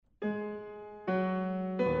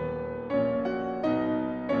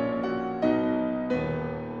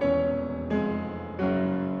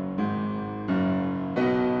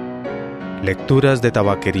Lecturas de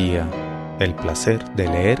tabaquería. El placer de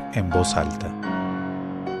leer en voz alta.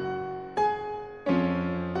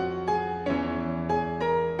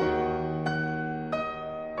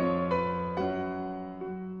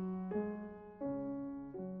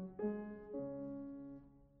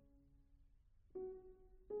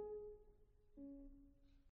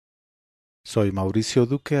 Soy Mauricio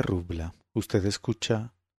Duque Rubla. Usted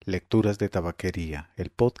escucha Lecturas de tabaquería, el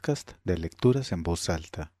podcast de lecturas en voz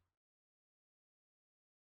alta.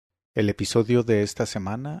 El episodio de esta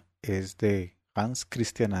semana es de Hans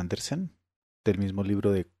Christian Andersen, del mismo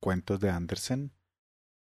libro de cuentos de Andersen,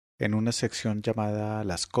 en una sección llamada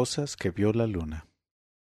Las cosas que vio la luna.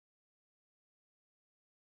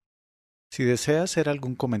 Si desea hacer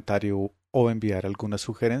algún comentario o enviar alguna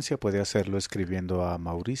sugerencia, puede hacerlo escribiendo a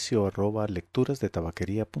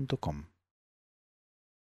mauricio@lecturasdetabaquería.com.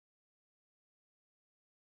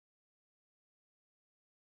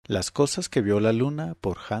 Las cosas que vio la luna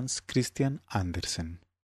por Hans Christian Andersen.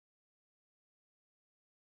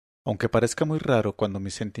 Aunque parezca muy raro, cuando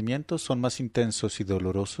mis sentimientos son más intensos y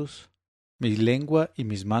dolorosos, mi lengua y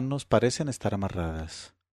mis manos parecen estar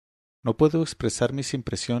amarradas. No puedo expresar mis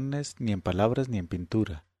impresiones ni en palabras ni en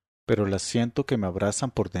pintura, pero las siento que me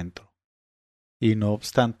abrazan por dentro. Y no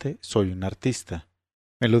obstante, soy un artista.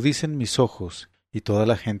 Me lo dicen mis ojos, y toda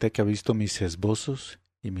la gente que ha visto mis esbozos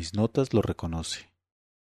y mis notas lo reconoce.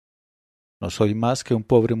 No soy más que un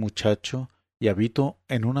pobre muchacho y habito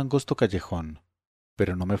en un angosto callejón,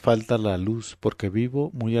 pero no me falta la luz porque vivo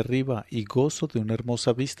muy arriba y gozo de una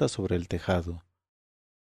hermosa vista sobre el tejado.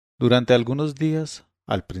 Durante algunos días,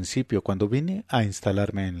 al principio cuando vine a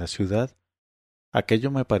instalarme en la ciudad, aquello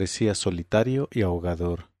me parecía solitario y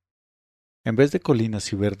ahogador. En vez de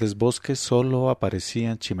colinas y verdes bosques solo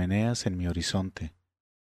aparecían chimeneas en mi horizonte.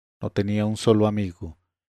 No tenía un solo amigo,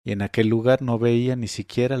 y en aquel lugar no veía ni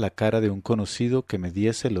siquiera la cara de un conocido que me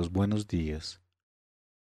diese los buenos días.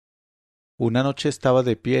 Una noche estaba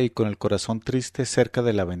de pie y con el corazón triste cerca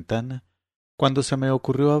de la ventana, cuando se me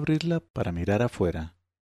ocurrió abrirla para mirar afuera.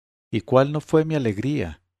 ¿Y cuál no fue mi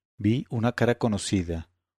alegría? Vi una cara conocida,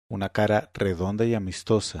 una cara redonda y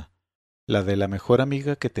amistosa, la de la mejor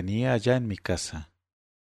amiga que tenía allá en mi casa.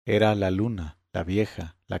 Era la luna, la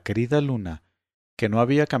vieja, la querida luna, que no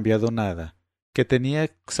había cambiado nada, que tenía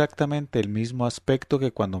exactamente el mismo aspecto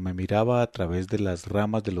que cuando me miraba a través de las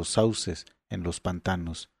ramas de los sauces en los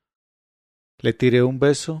pantanos. Le tiré un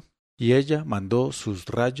beso y ella mandó sus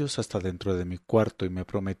rayos hasta dentro de mi cuarto y me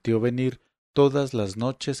prometió venir todas las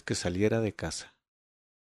noches que saliera de casa.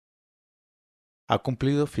 Ha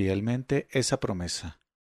cumplido fielmente esa promesa.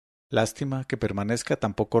 Lástima que permanezca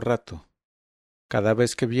tan poco rato. Cada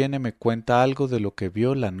vez que viene me cuenta algo de lo que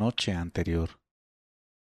vio la noche anterior.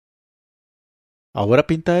 Ahora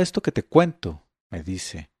pinta esto que te cuento, me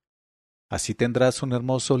dice. Así tendrás un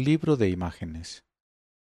hermoso libro de imágenes.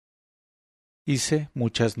 Hice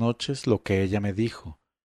muchas noches lo que ella me dijo,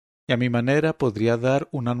 y a mi manera podría dar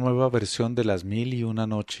una nueva versión de las 1001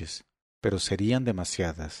 noches, pero serían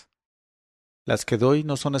demasiadas. Las que doy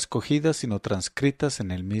no son escogidas sino transcritas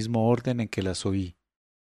en el mismo orden en que las oí.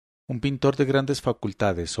 Un pintor de grandes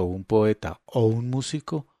facultades o un poeta o un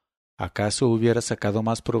músico acaso hubiera sacado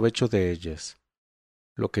más provecho de ellas.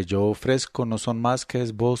 Lo que yo ofrezco no son más que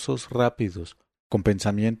esbozos rápidos, con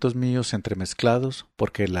pensamientos míos entremezclados,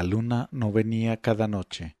 porque la luna no venía cada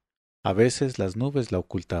noche. A veces las nubes la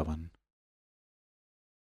ocultaban.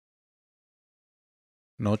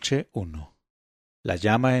 Noche 1. La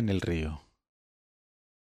llama en el río.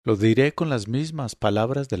 Lo diré con las mismas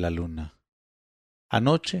palabras de la luna.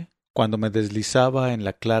 Anoche, cuando me deslizaba en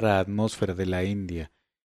la clara atmósfera de la India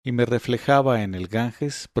y me reflejaba en el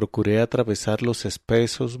Ganges, procuré atravesar los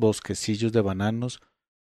espesos bosquecillos de bananos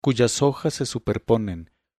cuyas hojas se superponen,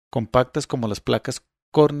 compactas como las placas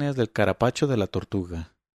córneas del carapacho de la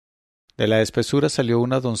tortuga. De la espesura salió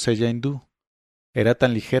una doncella hindú. Era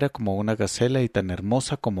tan ligera como una gacela y tan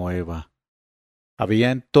hermosa como Eva. Había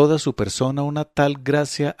en toda su persona una tal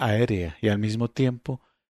gracia aérea y al mismo tiempo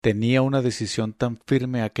tenía una decisión tan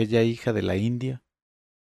firme aquella hija de la India.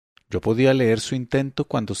 Yo podía leer su intento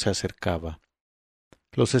cuando se acercaba.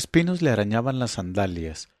 Los espinos le arañaban las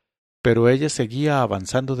sandalias, pero ella seguía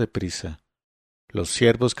avanzando deprisa. Los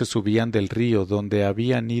ciervos que subían del río donde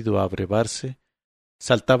habían ido a abrevarse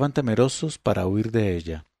saltaban temerosos para huir de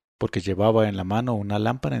ella, porque llevaba en la mano una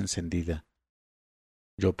lámpara encendida.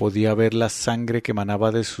 Yo podía ver la sangre que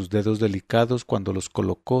manaba de sus dedos delicados cuando los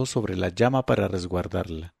colocó sobre la llama para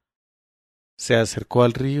resguardarla. Se acercó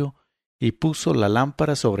al río y puso la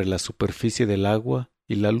lámpara sobre la superficie del agua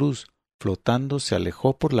y la luz, flotando, se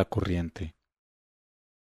alejó por la corriente.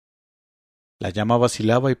 La llama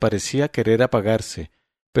vacilaba y parecía querer apagarse,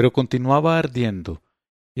 pero continuaba ardiendo,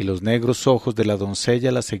 y los negros ojos de la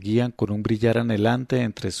doncella la seguían con un brillar anhelante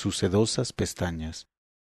entre sus sedosas pestañas.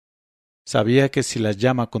 Sabía que si la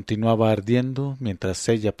llama continuaba ardiendo, mientras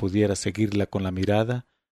ella pudiera seguirla con la mirada,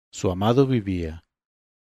 su amado vivía.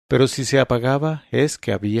 Pero si se apagaba, es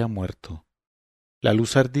que había muerto. La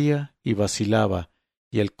luz ardía y vacilaba,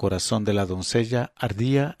 y el corazón de la doncella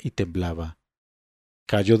ardía y temblaba.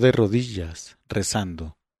 Cayó de rodillas,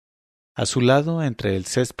 rezando. A su lado, entre el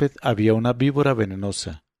césped, había una víbora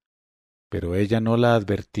venenosa, pero ella no la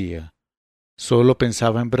advertía. Solo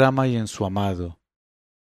pensaba en Brahma y en su amado.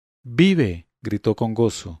 ¡Vive! Gritó con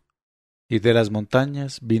gozo, y de las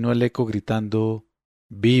montañas vino el eco gritando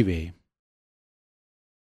 ¡Vive!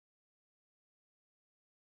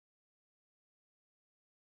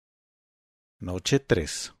 Noche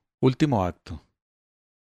 3. Último acto.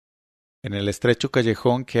 En el estrecho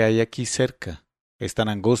callejón que hay aquí cerca, es tan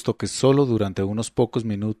angosto que sólo durante unos pocos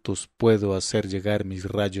minutos puedo hacer llegar mis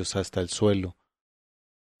rayos hasta el suelo,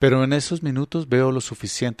 pero en esos minutos veo lo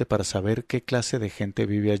suficiente para saber qué clase de gente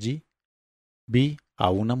vive allí. Vi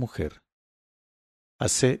a una mujer.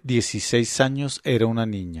 Hace 16 años era una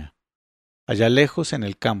niña, allá lejos en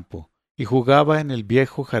el campo, y jugaba en el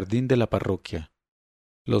viejo jardín de la parroquia.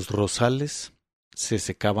 Los rosales se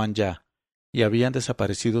secaban ya, y habían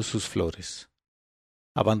desaparecido sus flores.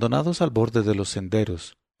 Abandonados al borde de los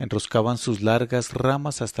senderos, enroscaban sus largas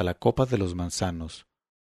ramas hasta la copa de los manzanos.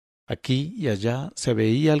 Aquí y allá se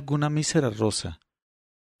veía alguna mísera rosa.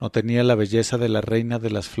 No tenía la belleza de la reina de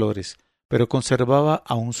las flores, pero conservaba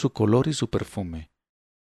aún su color y su perfume.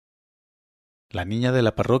 La niña de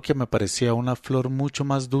la parroquia me parecía una flor mucho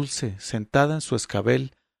más dulce, sentada en su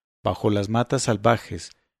escabel, bajo las matas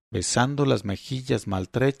salvajes, besando las mejillas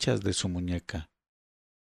maltrechas de su muñeca.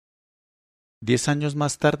 10 años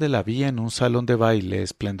más tarde la vi en un salón de baile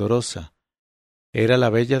esplendorosa. Era la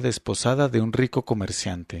bella desposada de un rico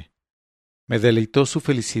comerciante. Me deleitó su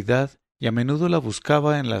felicidad y a menudo la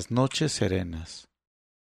buscaba en las noches serenas.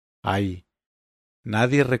 Ay,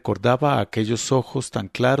 nadie recordaba aquellos ojos tan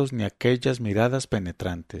claros ni aquellas miradas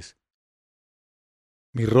penetrantes.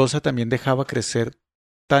 Mi rosa también dejaba crecer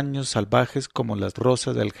taños salvajes como las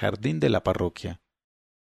rosas del jardín de la parroquia.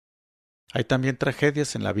 Hay también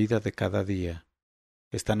tragedias en la vida de cada día.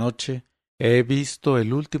 Esta noche he visto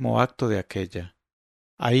el último acto de aquella.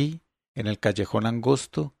 Ahí, en el callejón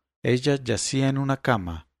angosto, ella yacía en una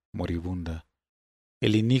cama, moribunda.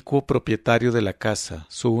 El inicuo propietario de la casa,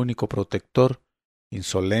 su único protector,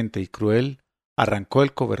 insolente y cruel, arrancó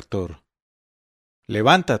el cobertor.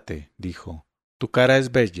 Levántate, dijo, tu cara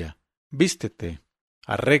es bella, vístete,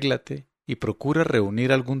 arréglate y procura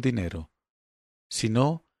reunir algún dinero. Si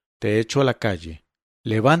no, te echo a la calle.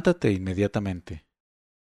 Levántate inmediatamente.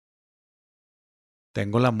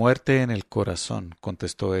 Tengo la muerte en el corazón,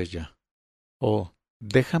 contestó ella. Oh,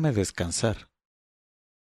 déjame descansar.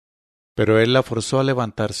 Pero él la forzó a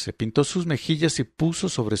levantarse, pintó sus mejillas y puso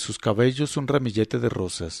sobre sus cabellos un ramillete de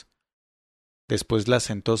rosas. Después la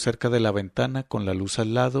sentó cerca de la ventana con la luz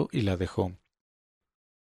al lado y la dejó.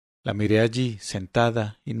 La miré allí,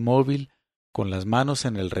 sentada, inmóvil, con las manos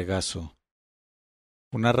en el regazo.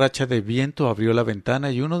 Una racha de viento abrió la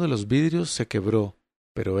ventana y uno de los vidrios se quebró,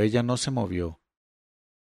 pero ella no se movió.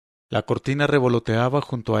 La cortina revoloteaba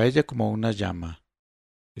junto a ella como una llama.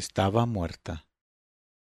 Estaba muerta.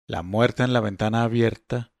 La muerte en la ventana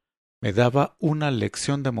abierta me daba una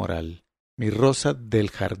lección de moral, mi rosa del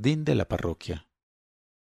jardín de la parroquia.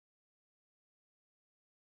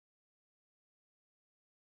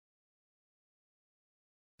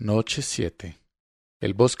 Noche 7.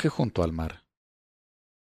 El bosque junto al mar.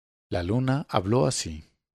 La luna habló así.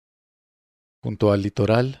 Junto al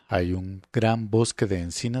litoral hay un gran bosque de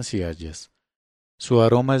encinas y hayas. Su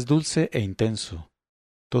aroma es dulce e intenso.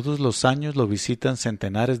 Todos los años lo visitan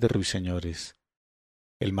centenares de ruiseñores.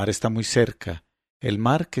 El mar está muy cerca, el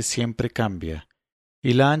mar que siempre cambia,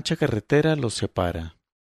 y la ancha carretera los separa.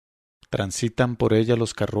 Transitan por ella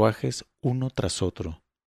los carruajes uno tras otro.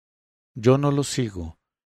 Yo no los sigo.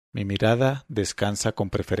 Mi mirada descansa con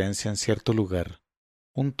preferencia en cierto lugar,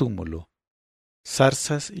 un túmulo.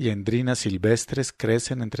 Zarzas y endrinas silvestres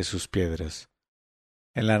crecen entre sus piedras.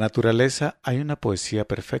 En la naturaleza hay una poesía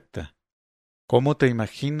perfecta. ¿Cómo te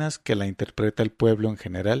imaginas que la interpreta el pueblo en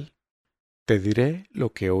general? Te diré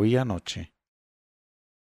lo que oí anoche.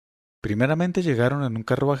 Primeramente llegaron en un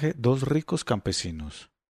carruaje dos ricos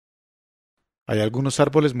campesinos. Hay algunos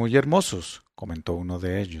árboles muy hermosos, comentó uno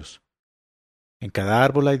de ellos. En cada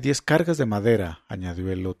árbol hay 10 cargas de madera,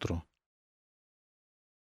 añadió el otro.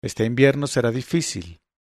 Este invierno será difícil.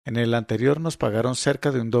 En el anterior nos pagaron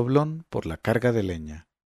cerca de un doblón por la carga de leña.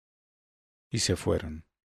 Y se fueron.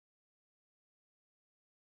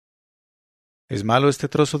 Es malo este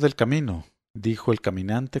trozo del camino, dijo el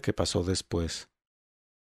caminante que pasó después.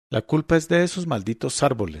 La culpa es de esos malditos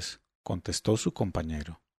árboles, contestó su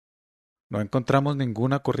compañero. No encontramos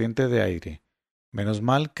ninguna corriente de aire. Menos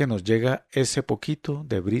mal que nos llega ese poquito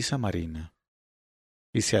de brisa marina.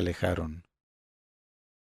 Y se alejaron.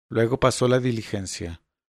 Luego pasó la diligencia.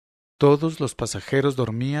 Todos los pasajeros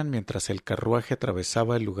dormían mientras el carruaje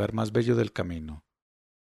atravesaba el lugar más bello del camino.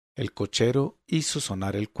 El cochero hizo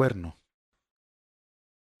sonar el cuerno.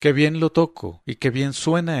 ¡Qué bien lo toco y qué bien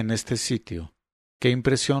suena en este sitio! ¡Qué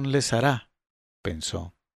impresión les hará!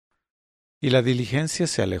 Pensó. Y la diligencia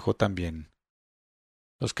se alejó también.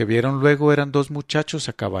 Los que vieron luego eran dos muchachos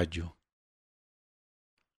a caballo.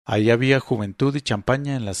 Ahí había juventud y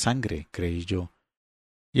champaña en la sangre, creí yo.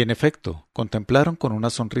 Y en efecto, contemplaron con una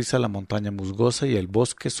sonrisa la montaña musgosa y el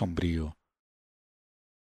bosque sombrío.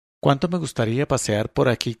 «¿Cuánto me gustaría pasear por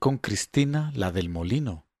aquí con Cristina, la del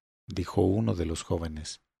molino?», dijo uno de los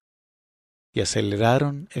jóvenes. Y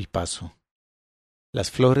aceleraron el paso.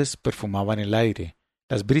 Las flores perfumaban el aire,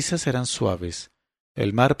 las brisas eran suaves,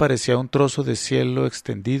 el mar parecía un trozo de cielo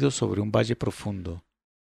extendido sobre un valle profundo.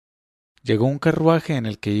 Llegó un carruaje en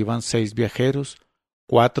el que iban 6 viajeros,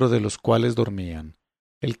 4 de los cuales dormían.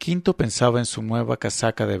 El quinto pensaba en su nueva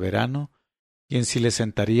casaca de verano y en si le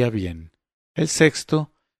sentaría bien. El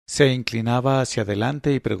sexto se inclinaba hacia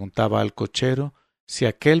adelante y preguntaba al cochero si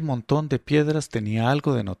aquel montón de piedras tenía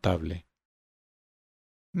algo de notable.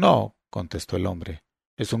 «No», contestó el hombre,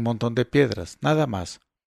 «es un montón de piedras, nada más.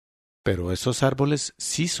 Pero esos árboles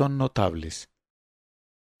sí son notables».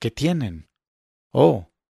 «¿Qué tienen?»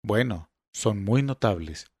 «Oh, bueno, son muy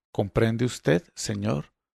notables. ¿Comprende usted,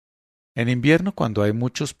 señor? En invierno, cuando hay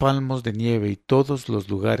muchos palmos de nieve y todos los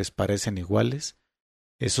lugares parecen iguales,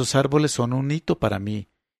 esos árboles son un hito para mí,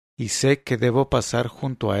 y sé que debo pasar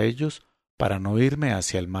junto a ellos para no irme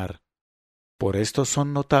hacia el mar. Por esto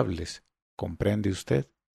son notables, ¿comprende usted?».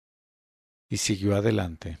 Y siguió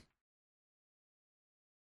adelante.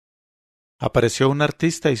 Apareció un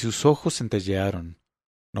artista y sus ojos centellearon.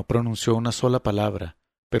 No pronunció una sola palabra,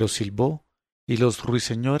 pero silbó, y los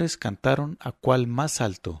ruiseñores cantaron a cual más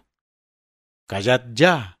alto. «¡Callad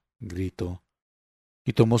ya!», gritó,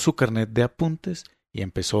 y tomó su carnet de apuntes y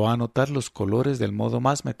empezó a anotar los colores del modo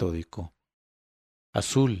más metódico.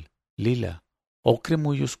 Azul, lila, ocre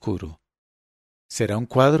muy oscuro. Será un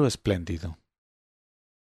cuadro espléndido.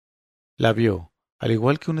 La vio, al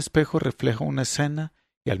igual que un espejo refleja una escena,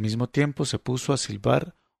 y al mismo tiempo se puso a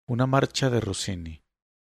silbar una marcha de Rossini.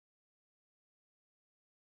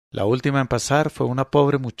 La última en pasar fue una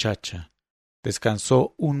pobre muchacha.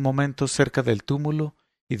 Descansó un momento cerca del túmulo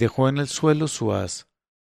y dejó en el suelo su haz.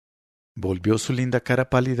 Volvió su linda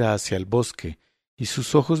cara pálida hacia el bosque, y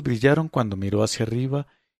sus ojos brillaron cuando miró hacia arriba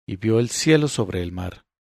y vio el cielo sobre el mar.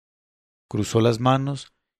 Cruzó las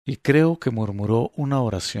manos y creo que murmuró una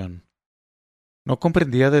oración. No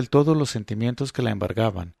comprendía del todo los sentimientos que la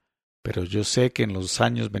embargaban, pero yo sé que en los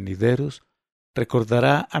años venideros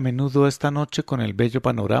recordará a menudo esta noche con el bello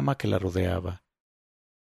panorama que la rodeaba.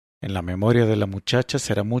 En la memoria de la muchacha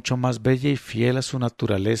será mucho más bella y fiel a su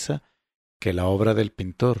naturaleza que la obra del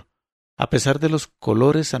pintor, a pesar de los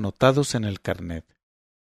colores anotados en el carnet.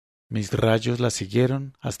 Mis rayos la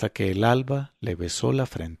siguieron hasta que el alba le besó la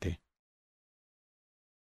frente.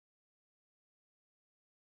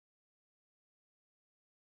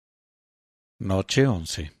 Noche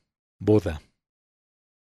 11. Boda.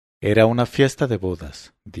 Era una fiesta de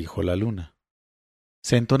bodas, dijo la luna.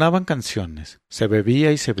 Se entonaban canciones, se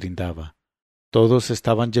bebía y se brindaba. Todos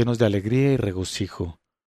estaban llenos de alegría y regocijo.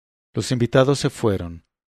 Los invitados se fueron.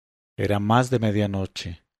 Era más de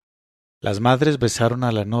medianoche. Las madres besaron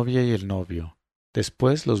a la novia y el novio.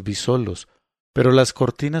 Después los vi solos, pero las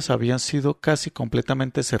cortinas habían sido casi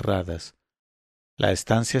completamente cerradas. La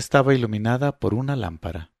estancia estaba iluminada por una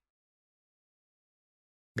lámpara.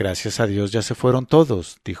 «Gracias a Dios ya se fueron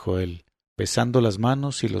todos», dijo él, besando las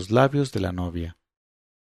manos y los labios de la novia.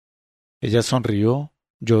 Ella sonrió,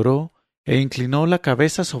 lloró e inclinó la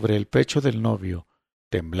cabeza sobre el pecho del novio,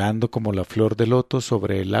 temblando como la flor de loto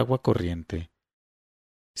sobre el agua corriente.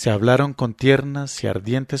 Se hablaron con tiernas y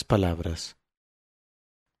ardientes palabras.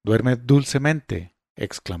 «Duerme dulcemente»,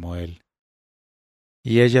 exclamó él.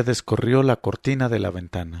 Y ella descorrió la cortina de la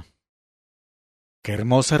ventana. «Qué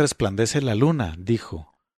hermosa resplandece la luna», dijo.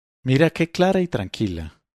 «Mira qué clara y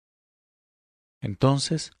tranquila».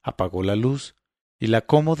 Entonces apagó la luz y la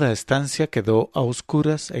cómoda estancia quedó a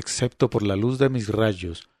oscuras excepto por la luz de mis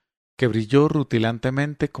rayos, que brilló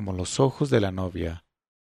rutilantemente como los ojos de la novia.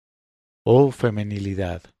 Oh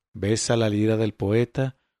femenilidad, besa la lira del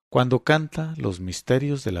poeta cuando canta los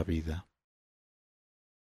misterios de la vida.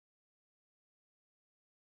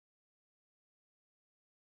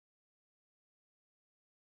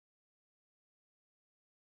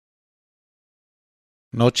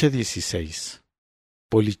 Noche 16.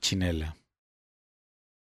 Polichinela.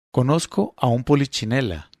 Conozco a un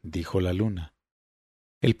polichinela, dijo la luna.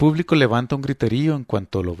 El público levanta un griterío en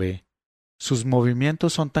cuanto lo ve. Sus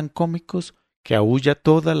movimientos son tan cómicos que aúlla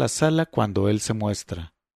toda la sala cuando él se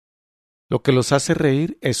muestra. Lo que los hace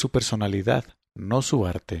reír es su personalidad, no su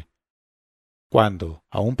arte. Cuando,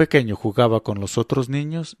 aún pequeño, jugaba con los otros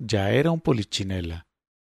niños, ya era un polichinela.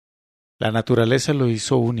 La naturaleza lo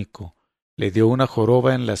hizo único, le dio una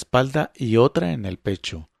joroba en la espalda y otra en el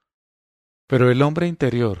pecho. Pero el hombre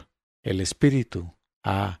interior, el espíritu,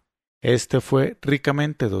 este fue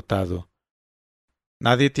ricamente dotado.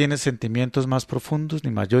 Nadie tiene sentimientos más profundos ni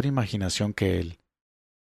mayor imaginación que él.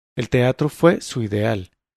 El teatro fue su ideal.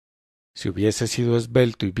 Si hubiese sido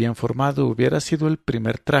esbelto y bien formado, hubiera sido el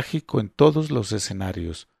primer trágico en todos los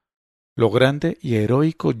escenarios. Lo grande y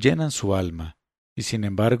heroico llenan su alma, y sin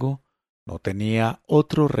embargo, no tenía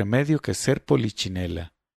otro remedio que ser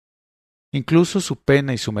polichinela. Incluso su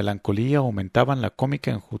pena y su melancolía aumentaban la cómica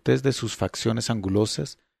enjutez de sus facciones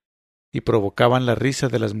angulosas y provocaban la risa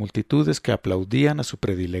de las multitudes que aplaudían a su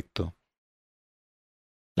predilecto.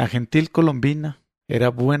 La gentil Colombina era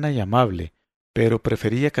buena y amable, pero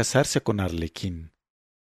prefería casarse con Arlequín.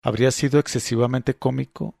 Habría sido excesivamente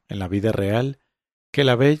cómico, en la vida real, que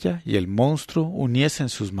la bella y el monstruo uniesen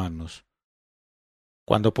sus manos.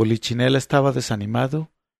 Cuando Polichinela estaba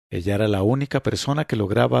desanimado, ella era la única persona que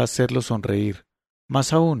lograba hacerlo sonreír,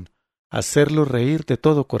 más aún, hacerlo reír de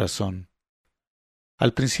todo corazón.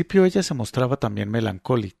 Al principio ella se mostraba también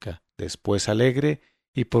melancólica, después alegre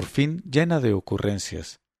y por fin llena de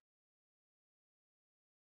ocurrencias.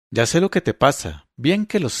 Ya sé lo que te pasa, bien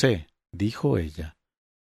que lo sé, dijo ella.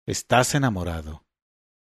 Estás enamorado.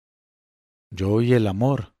 Yo y el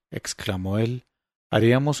amor, exclamó él,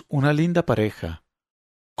 haríamos una linda pareja.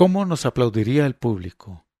 ¿Cómo nos aplaudiría el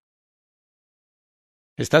público?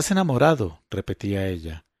 Estás enamorado, repetía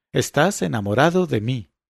ella. Estás enamorado de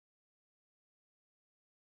mí.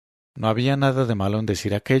 No había nada de malo en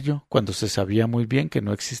decir aquello cuando se sabía muy bien que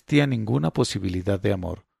no existía ninguna posibilidad de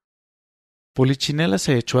amor. Polichinela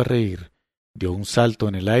se echó a reír, dio un salto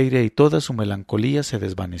en el aire y toda su melancolía se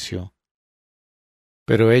desvaneció.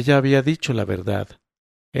 Pero ella había dicho la verdad.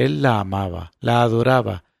 Él la amaba, la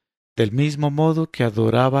adoraba, del mismo modo que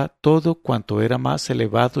adoraba todo cuanto era más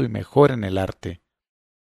elevado y mejor en el arte.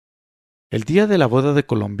 El día de la boda de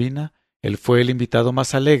Colombina, él fue el invitado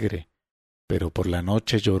más alegre, pero por la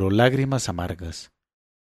noche lloró lágrimas amargas.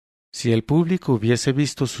 Si el público hubiese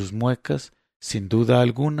visto sus muecas, sin duda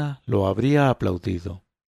alguna lo habría aplaudido.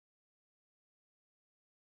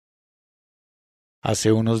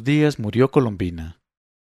 Hace unos días murió Colombina.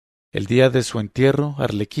 El día de su entierro,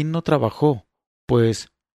 Arlequín no trabajó,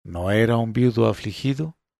 pues ¿no era un viudo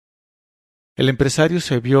afligido? El empresario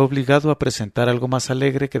se vio obligado a presentar algo más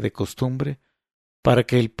alegre que de costumbre, para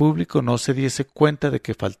que el público no se diese cuenta de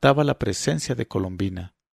que faltaba la presencia de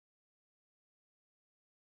Colombina.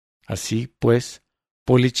 Así, pues,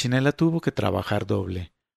 Polichinela tuvo que trabajar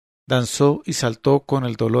doble. Danzó y saltó con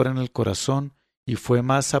el dolor en el corazón y fue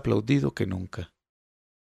más aplaudido que nunca.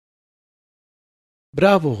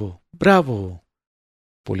 ¡Bravo! ¡Bravo!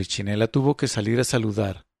 Polichinela tuvo que salir a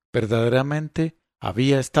saludar. Verdaderamente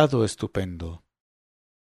había estado estupendo.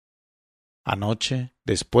 Anoche,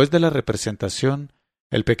 después de la representación,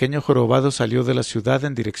 el pequeño jorobado salió de la ciudad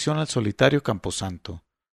en dirección al solitario camposanto.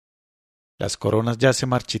 Las coronas ya se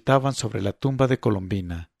marchitaban sobre la tumba de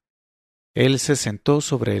Colombina. Él se sentó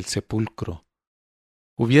sobre el sepulcro.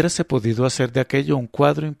 Hubiérase podido hacer de aquello un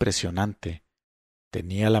cuadro impresionante.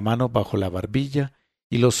 Tenía la mano bajo la barbilla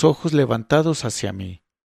y los ojos levantados hacia mí.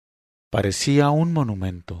 Parecía un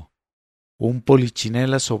monumento, un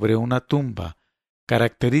polichinela sobre una tumba,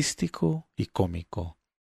 característico y cómico.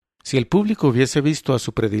 Si el público hubiese visto a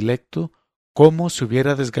su predilecto, cómo se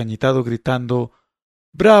hubiera desgañitado gritando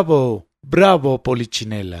 «¡Bravo! ¡Bravo,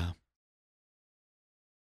 Polichinela!».